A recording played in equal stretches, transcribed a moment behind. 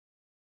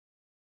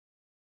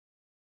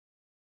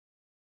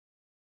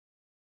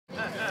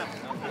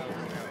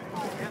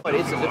But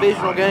it's a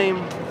divisional game.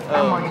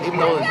 Even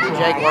though the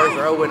Jaguars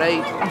are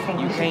 0-8,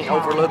 you can't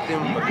overlook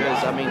them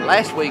because, I mean,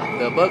 last week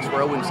the Bucks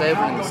were 0-7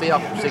 and the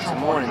Seahawks were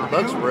 6-1, and the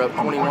Bucks were up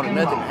 21-0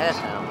 at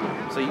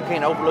halftime. So you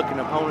can't overlook an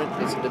opponent.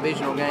 It's a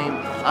divisional game.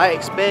 I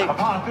expect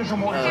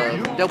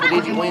a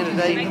double-digit win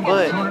today,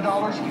 but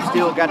you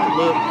still got to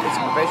look. It's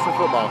a professional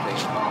football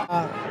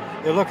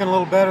team. They're looking a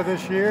little better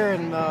this year,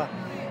 and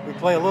we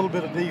play a little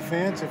bit of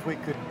defense. If we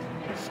could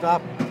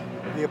stop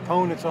the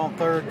opponents on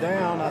third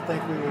down, I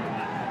think we would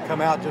come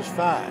out just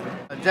fine.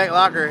 Jake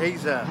Locker,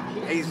 he's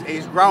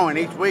growing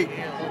each week.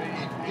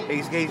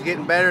 He's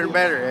getting better and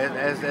better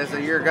as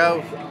the year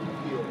goes.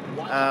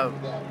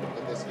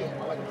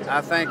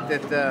 I think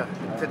that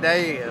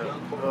today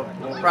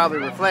will probably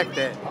reflect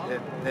that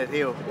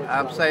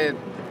I'm saying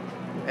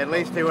at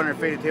least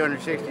 250,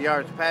 260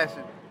 yards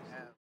passing.